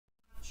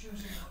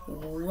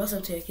What's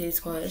up to your kids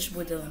squad? It's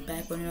your boy Dylan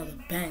back with another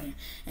banger.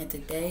 And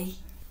today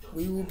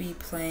we will be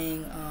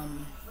playing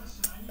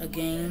a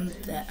game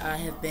that I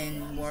have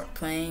been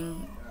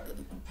playing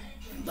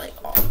like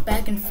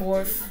back and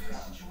forth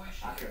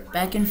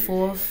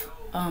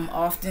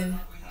often.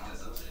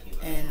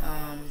 And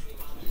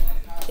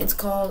it's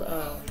called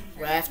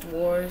Raft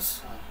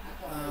Wars.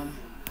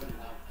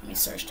 Let me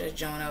search that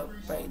joint up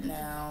right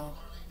now.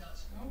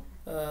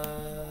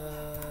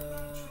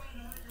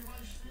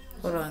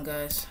 Hold on,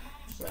 guys.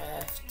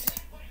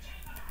 Raft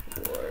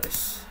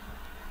Wars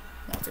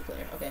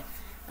multiplayer. Okay.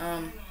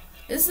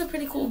 This is a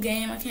pretty cool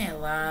game. I can't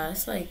lie.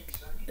 It's like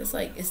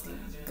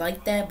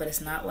that, but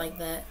it's not like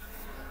that.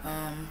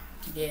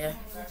 Yeah.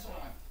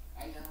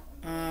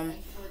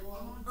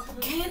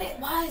 Can it?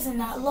 Why is it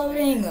not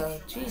loading?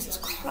 Jesus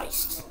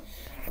Christ.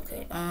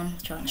 Okay.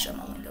 Trying to shut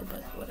my window,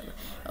 but whatever.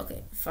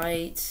 Okay.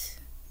 Fight.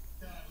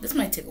 This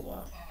might take a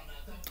while.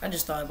 I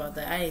just thought about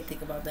that. I didn't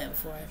think about that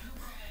before I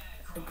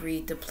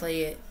agreed to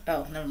play it.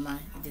 Oh, never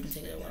mind. It didn't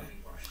take a while.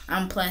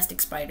 I'm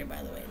Plastic Spider,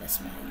 by the way. That's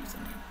my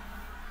username.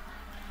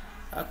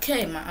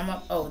 Okay, I'm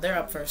up. Oh, they're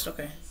up first.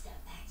 Okay.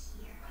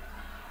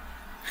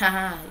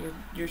 Haha,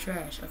 you're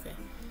trash. Okay.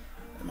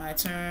 My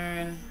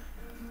turn.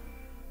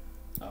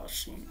 Oh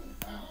shoot.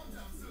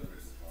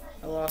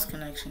 I lost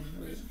connection.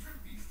 Wait.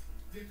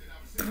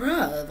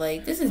 Bruh,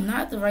 like this is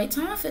not the right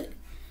time for it.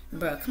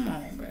 Bruh, come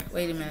on, bruh.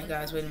 Wait a minute,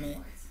 guys. Wait a minute.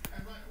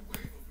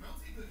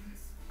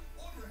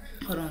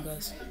 Hold on,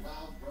 guys.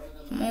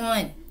 Come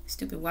on.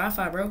 Stupid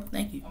Wi-Fi, bro.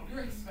 Thank you.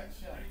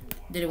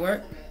 Did it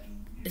work?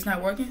 It's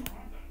not working?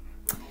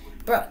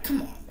 Bruh,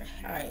 come on,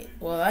 bruh. Alright.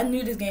 Well, I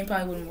knew this game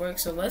probably wouldn't work,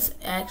 so let's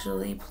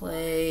actually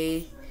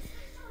play,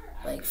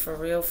 like, for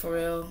real, for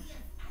real.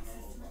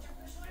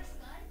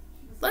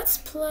 Let's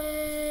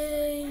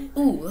play...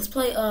 Ooh, let's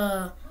play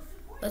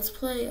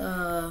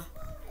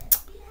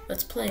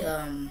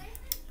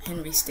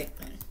Henry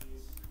Stickmin.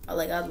 I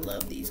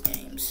love these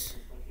games.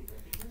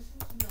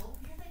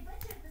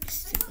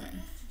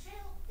 Stickmin.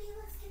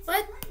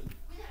 What?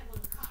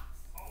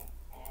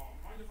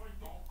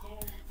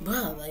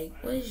 Bro, like,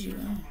 what is you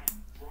doing?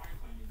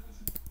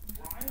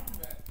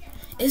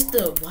 It's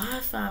the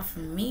Wi-Fi for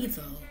me,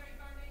 though.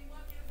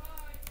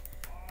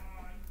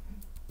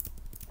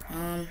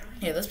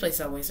 Yeah, let's play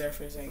Subway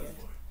Surfers, I guess.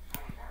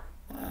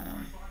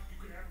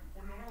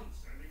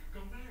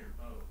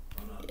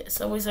 Yeah,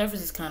 Subway Surfers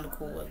is kind of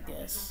cool, I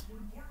guess.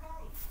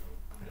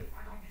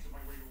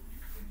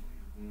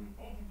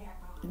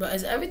 But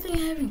is everything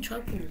having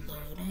trouble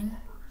loading?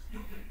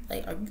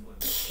 Like, are you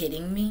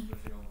kidding me?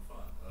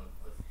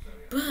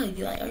 Bro, are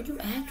you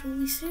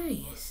actually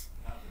serious?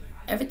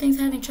 Everything's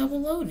having trouble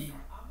loading.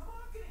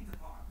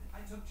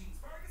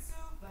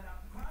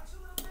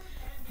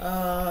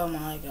 Oh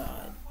my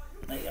god.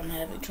 Like, I'm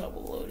having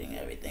trouble loading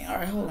everything.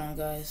 Alright, hold on,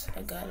 guys.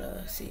 I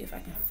gotta see if I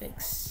can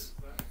fix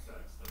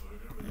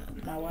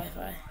my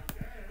Wi-Fi.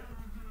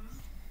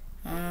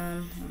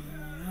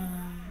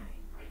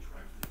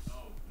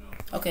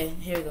 Okay,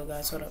 here we go,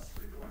 guys. Hold up.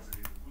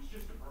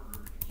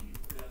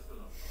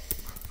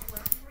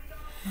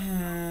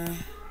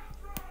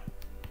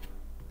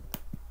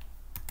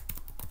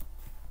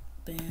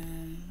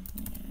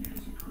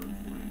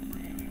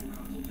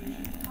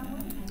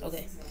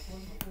 Okay.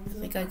 I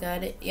think I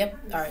got it. Yep.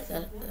 Alright.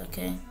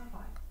 Okay.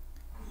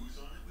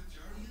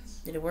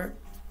 Did it work?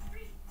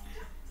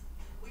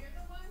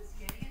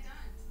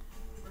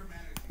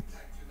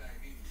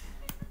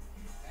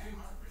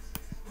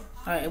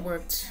 Alright, it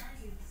worked.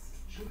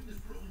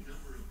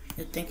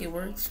 I think it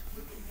worked.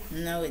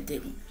 No, it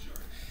didn't.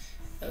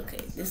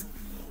 Okay, this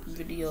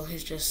video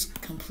has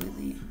just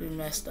completely been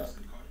messed up.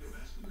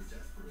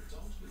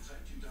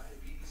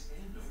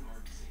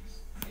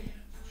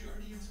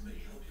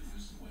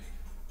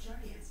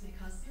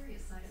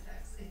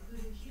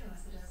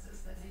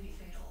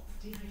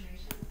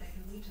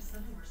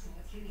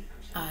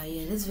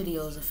 Yeah, this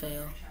video is a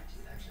fail.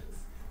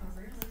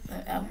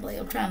 I'm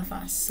trying to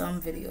find some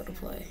video to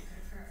play.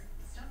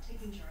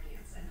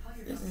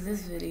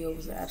 This video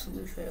was an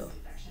absolute fail.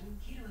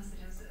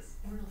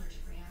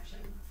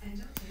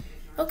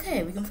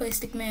 Okay, we can play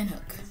Stickman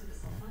Hook.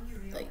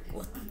 Like,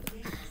 what?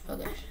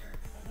 Okay.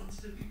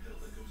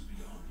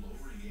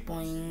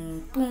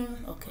 Boing,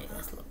 boom. Okay,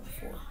 that's level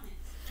 4.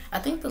 I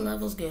think the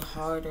levels get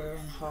harder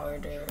and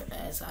harder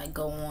as I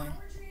go on.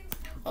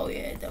 Oh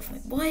yeah,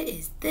 definitely. What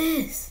is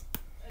this?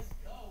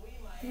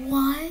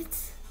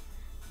 What?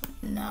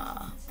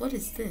 Nah. What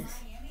is this?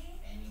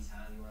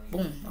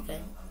 Boom. Okay.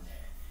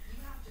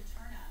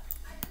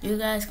 You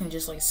guys can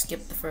just like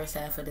skip the first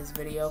half of this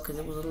video because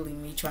it was literally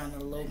me trying to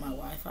load my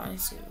Wi-Fi.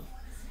 So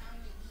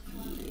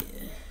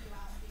yeah.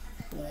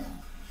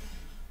 Boom.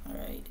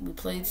 Alright. We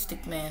played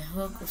Stickman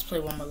Hook. Let's play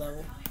one more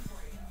level.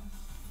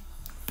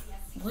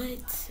 What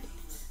is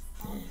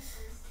this?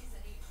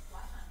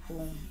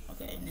 Boom.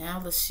 Okay. Now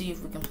let's see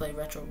if we can play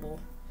Retro Bull.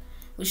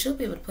 We should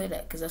be able to play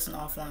that because that's an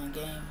offline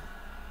game.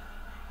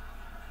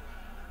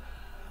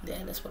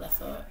 Yeah, that's what I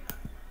thought.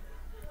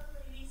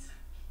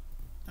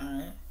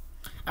 Alright.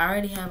 I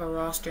already have a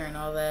roster and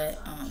all that.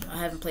 I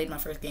haven't played my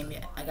first game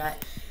yet. I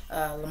got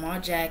Lamar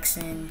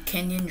Jackson,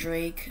 Kenyon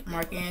Drake,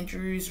 Mark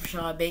Andrews,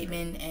 Rashad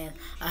Bateman, and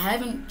I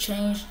haven't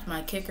changed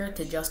my kicker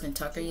to Justin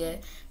Tucker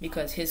yet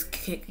because his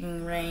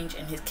kicking range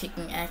and his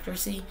kicking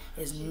accuracy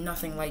is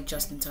nothing like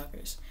Justin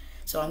Tucker's.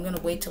 So I'm going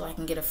to wait till I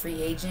can get a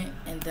free agent,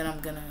 and then I'm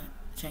going to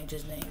change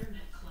his name.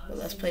 But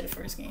let's play the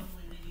first game.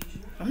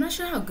 I'm not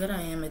sure how good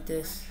I am at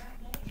this.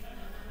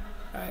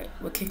 Alright,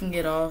 we're kicking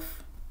it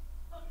off.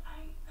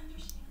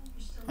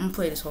 I'm gonna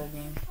play this whole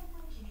game.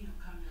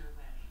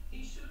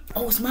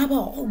 Oh, it's my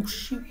ball. Oh,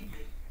 shoot.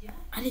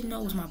 I didn't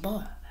know it was my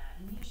ball.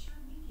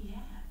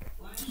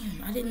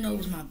 Damn, I didn't know it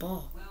was my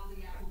ball.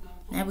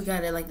 Now we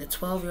got it like the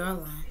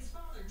 12-yard line.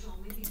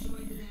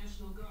 Continue.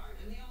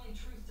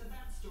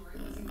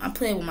 I'm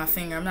playing with my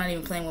finger. I'm not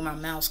even playing with my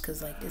mouse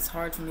because like it's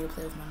hard for me to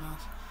play with my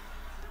mouse.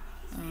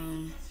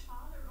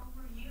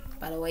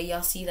 By the way,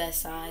 y'all see that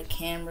side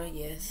camera?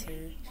 Yes,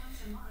 sir.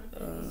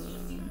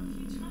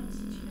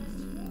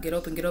 Get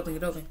open, get open,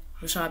 get open.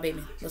 Rashad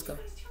Bateman, let's go.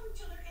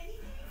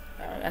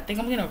 Alright, I think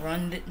I'm gonna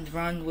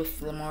run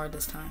with Lamar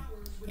this time.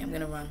 Yeah, I'm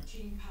gonna run.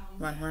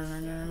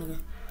 Run.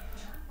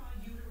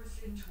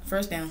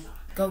 First down.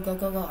 Go.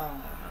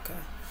 Oh, okay.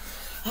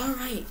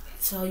 Alright,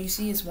 so you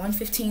see it's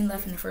 1:15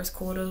 left in the first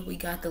quarter. We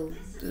got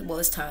well,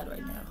 it's tied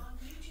right now.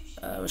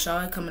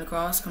 Rashad coming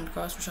across,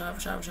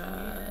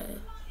 Rashad.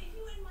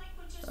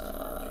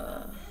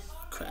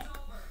 Crap.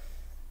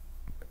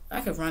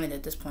 I could run it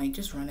at this point.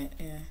 Just run it,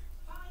 yeah.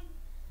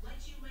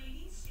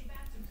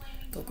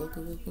 Go.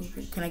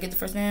 Can I get the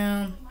first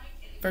down?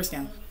 First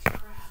down.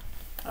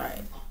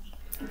 Alright.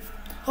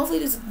 Hopefully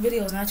this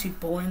video is not too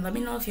boring. Let me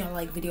know if y'all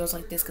like videos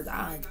like this because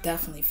I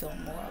definitely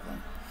film more of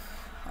them.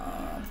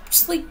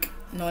 Just like,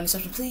 no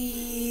interception,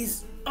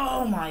 please.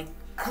 Oh my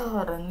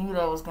god, I knew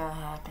that was going to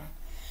happen.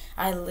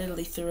 I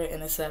literally threw an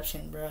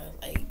interception, bro.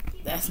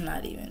 Like, that's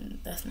not even.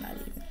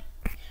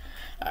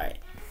 Alright.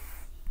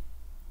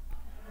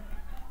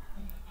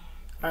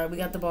 Alright, we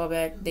got the ball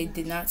back. They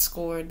did not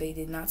score.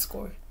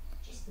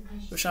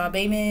 Rashad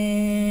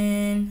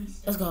Bateman.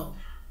 Let's go.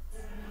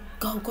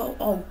 Go.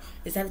 Oh,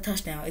 is that a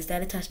touchdown? I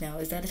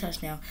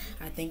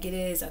think it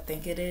is.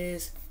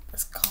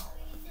 Let's go.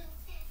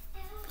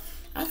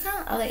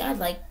 I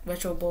like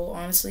Retro Bowl,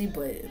 honestly,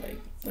 but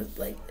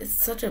like it's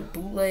such a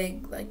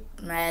bootleg, like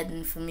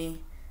Madden for me.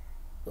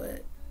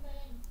 But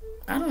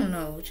I don't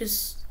know.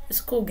 It's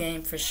a cool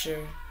game for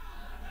sure.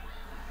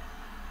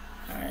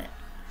 Alright.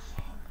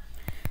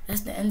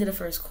 That's the end of the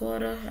first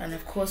quarter, and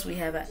of course we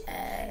have an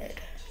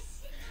ad.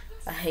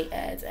 I hate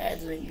ads.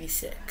 Ads make me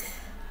sick.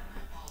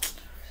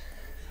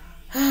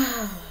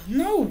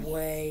 No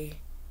way.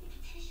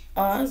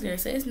 Oh, I was gonna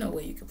say, there's no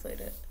way you can play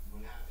that.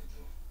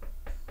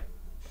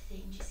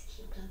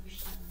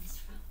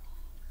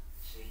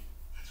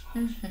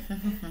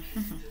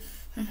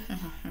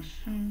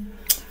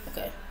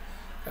 Okay.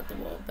 Got the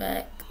ball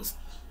back.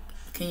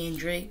 Kenyon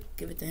Drake,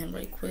 give it to him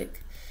right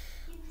quick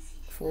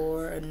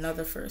for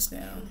another first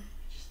down.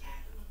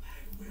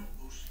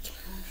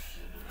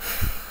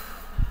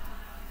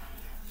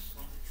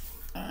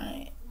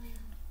 Alright.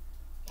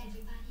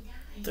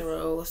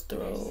 Let's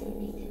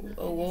throw.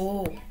 Oh,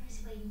 whoa.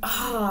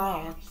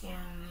 Oh, damn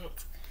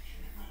it.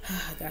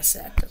 I got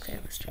sacked. Okay,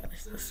 let's try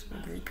this. Let's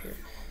regroup here.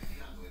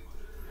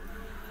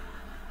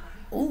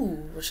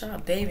 Ooh,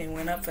 Rashad Bateman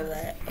went up for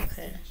that.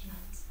 Okay.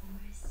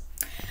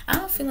 I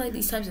don't feel like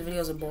these types of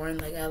videos are boring.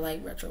 Like, I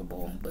like Retro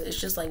Bowl, but it's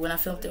just like when I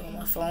filmed it on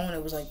my phone,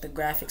 it was like the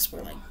graphics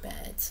were like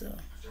bad, so.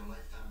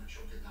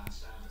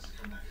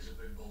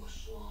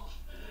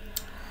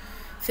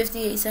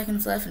 58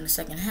 seconds left in the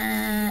second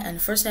half, and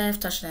the first half,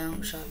 touchdown,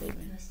 Rashad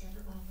Bateman.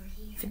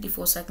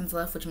 54 seconds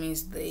left, which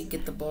means they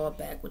get the ball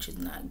back, which is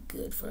not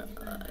good for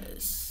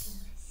us.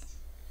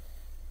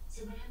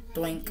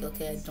 Doink,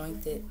 okay, I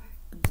doinked it.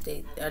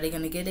 Are they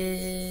gonna get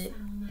it?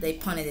 They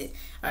punted it.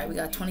 Alright, we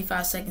got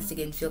 25 seconds to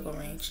get in field goal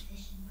range.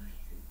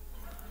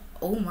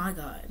 Oh my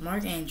god,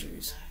 Mark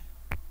Andrews.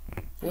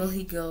 Will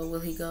he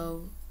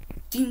go?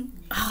 Ding.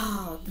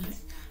 Oh,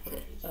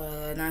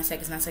 okay. 9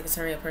 seconds,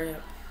 hurry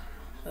up.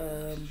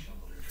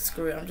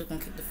 Screw it, I'm just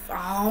gonna kick the.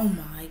 Oh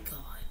my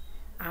god.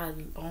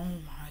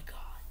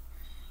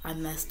 I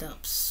messed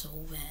up so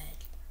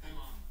bad. Hey,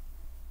 Mom.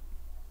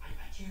 I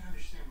can't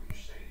understand what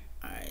you're saying.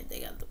 Alright, they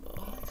got the ball.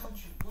 Well, I told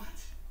you what?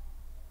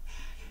 I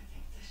can't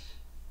think this.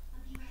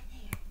 I'll be right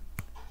there.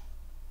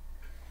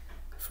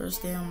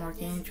 First down,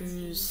 Mark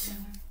Andrews.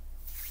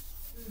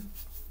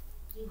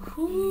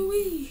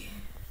 Hoo-wee.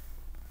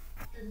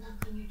 Good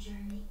luck on your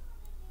journey.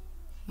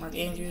 Mark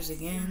Andrews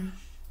again.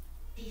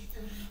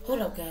 Hold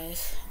up,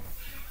 guys.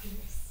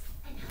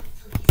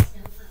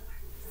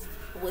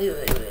 Wait.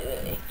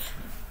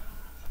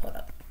 Hold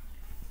up.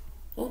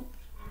 Oh,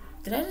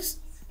 did I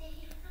just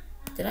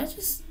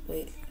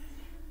wait?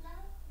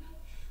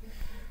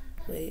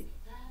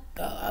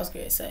 Oh, I was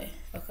gonna say.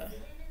 Okay.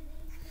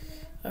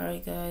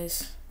 Alright,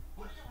 guys.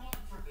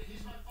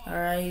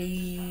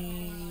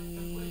 Alrighty.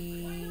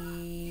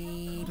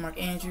 Mark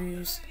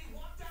Andrews.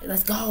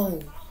 Let's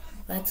go.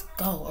 Let's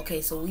go.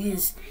 Okay, so we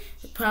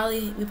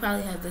probably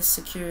have this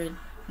secured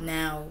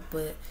now,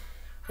 but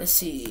let's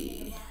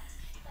see.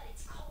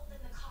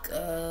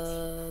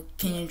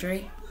 Kenyon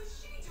Drake.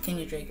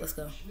 Kenyon Drake, let's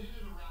go.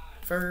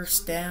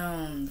 First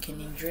down,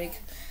 Kenyon Drake.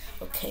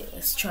 Okay,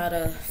 let's try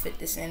to fit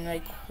this in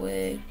right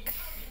quick.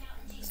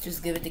 Let's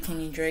just give it to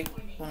Kenyon Drake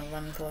on a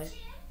running play.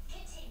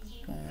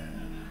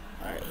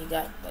 Alright, he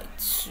got like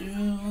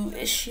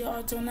 2-ish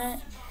yards on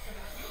that.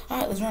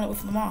 Alright, let's run it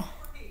with Lamar.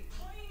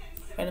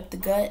 Right up the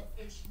gut.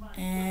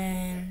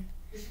 And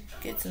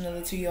gets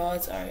another 2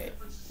 yards. Alright,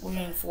 we're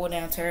in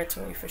 4-down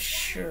territory for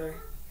sure.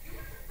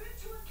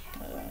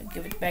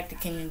 Give it back to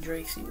Kenyon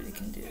Drake, see what he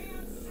can do.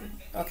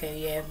 Okay,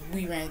 yeah,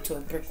 we ran into a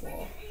brick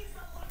wall.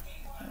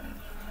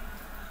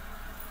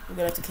 We're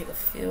gonna have to kick a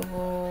field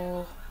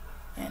goal,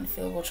 and the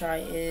field goal try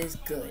is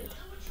good.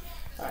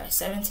 Alright,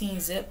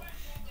 17 zip.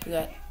 We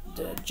got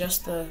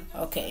the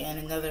okay, and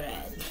another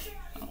ad.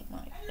 Oh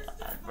my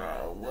god,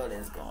 bro, what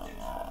is going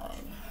on?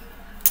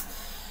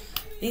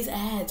 These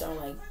ads are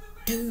like,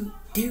 dude,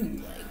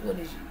 like, what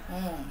is you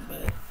on?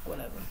 But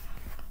whatever.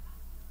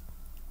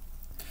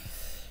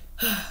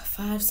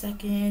 5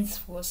 seconds,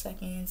 4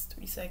 seconds,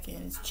 3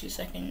 seconds, 2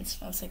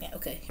 seconds, 1 second.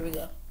 Okay, here we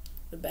go.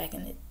 We're back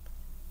in it.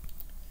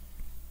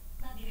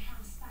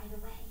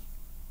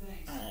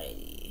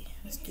 Alrighty,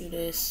 let's do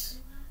this.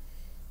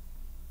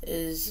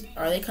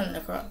 Are they coming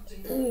across?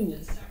 Ooh,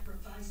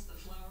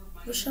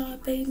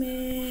 Rashad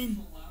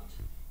Bateman.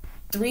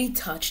 3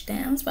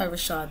 touchdowns by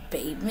Rashad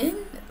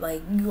Bateman.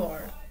 Like, you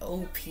are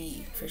OP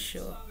for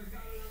sure.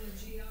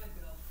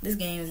 This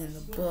game is in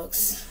the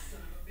books.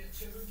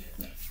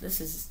 This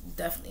is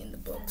definitely in the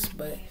books,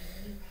 but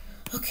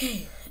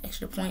okay.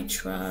 Extra point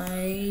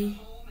try.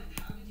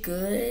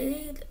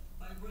 Good.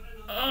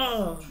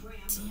 Oh,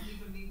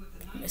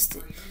 damn. Missed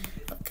it.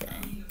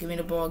 Okay. Give me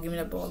the ball, give me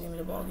the ball, give me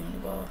the ball, give me the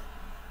ball.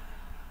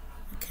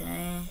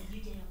 Okay.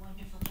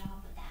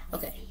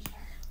 Okay.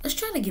 Let's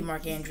try to give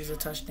Mark Andrews a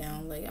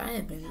touchdown. Like, I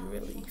have been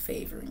really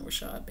favoring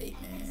Rashad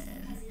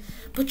Bateman.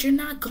 But you're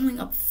not going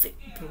up,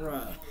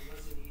 bruh.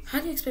 How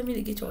do you expect me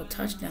to get you a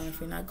touchdown if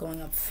you're not going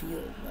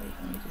upfield? Like,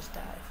 let me just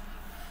dive.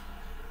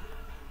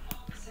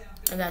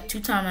 I got 2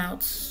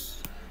 timeouts.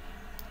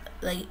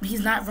 Like,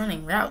 he's not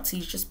running routes.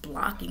 He's just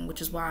blocking,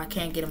 which is why I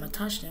can't get him a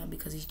touchdown,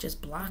 because he's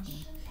just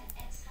blocking.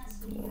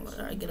 Cool.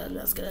 Alright, get out of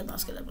bounds, get out of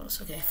bounds, get out of bounds.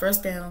 Okay,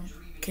 first down,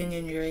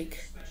 Kenyon Drake.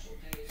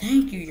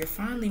 Thank you. You're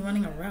finally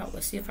running a route.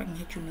 Let's see if I can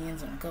hit you in the end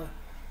zone. Go.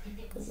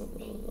 Go, go,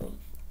 go, go.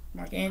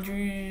 Mark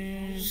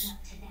Andrews.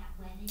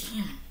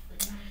 Damn.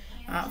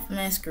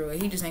 Man, screw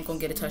it. He just ain't gonna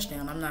get a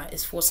touchdown. I'm not.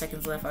 It's 4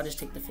 seconds left. I'll just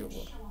take the field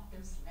goal.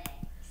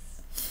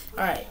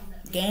 Alright.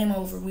 Game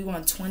over. We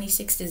won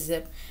 26 to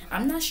zip.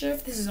 I'm not sure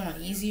if this is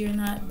on easy or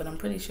not, but I'm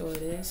pretty sure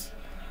it is.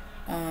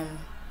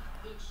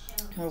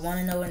 We're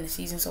 1-0 in the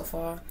season so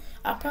far.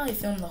 I'll probably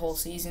film the whole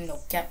season, no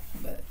cap,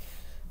 but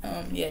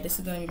yeah, this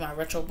is gonna be my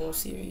Retro Bowl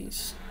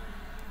series.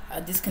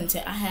 I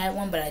had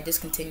one, but I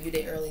discontinued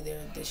it earlier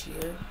this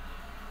year.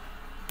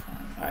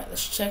 Alright,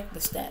 let's check the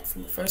stats.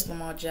 First,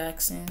 Lamar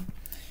Jackson.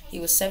 He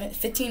was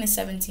 15 to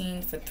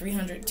 17 for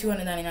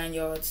 299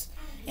 yards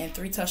and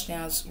 3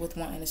 touchdowns with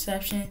 1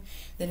 interception.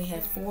 Then he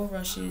had 4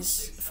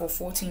 rushes for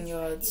 14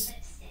 yards.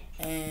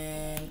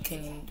 And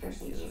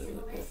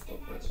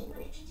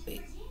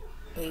wait.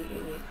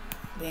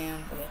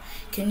 Damn. Okay.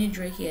 Kenyon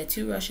Drake, he had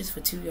 2 rushes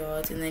for 2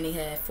 yards, and then he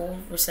had 4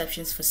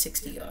 receptions for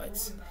 60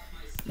 yards.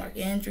 Mark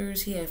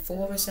Andrews, he had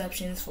 4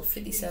 receptions for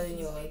 57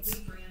 yards.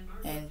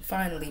 And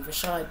finally,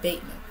 Rashad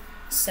Bateman,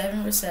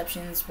 7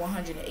 receptions,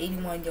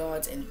 181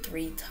 yards, and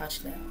 3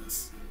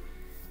 touchdowns.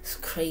 It's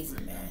crazy,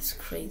 man. It's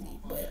crazy.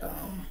 But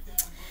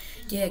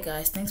yeah,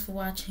 guys, thanks for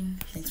watching.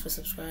 Thanks for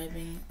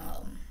subscribing.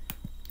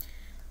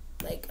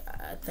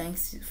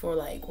 Thanks for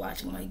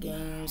watching my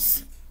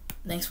games.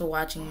 Thanks for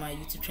watching my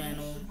YouTube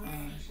channel.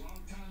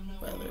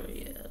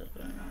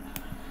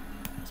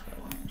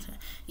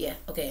 Yeah,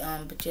 okay,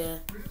 but yeah,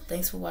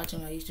 thanks for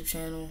watching my YouTube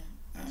channel.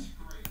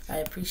 I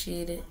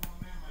appreciate it.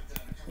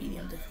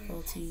 Medium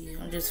difficulty.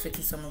 I'm just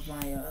fixing some of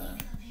my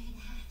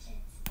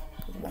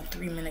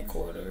 3-minute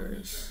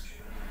quarters.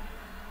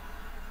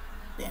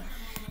 Yeah.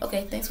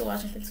 Okay, thanks for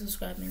watching. Thanks for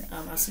subscribing.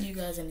 I'll see you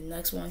guys in the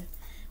next one.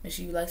 Make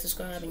sure you like,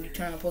 subscribe, and you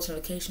turn on post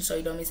notifications so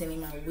you don't miss any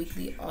of my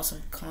weekly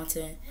awesome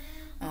content.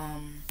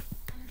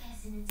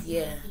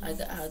 Yeah, I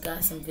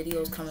got some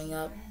videos coming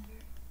up.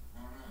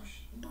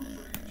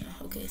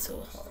 Okay,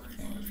 so hard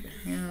for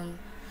him.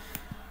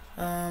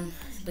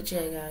 But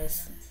yeah,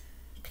 guys,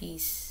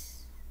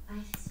 peace.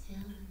 Life is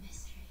filled with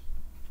mystery.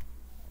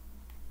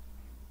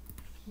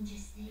 You can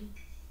just think.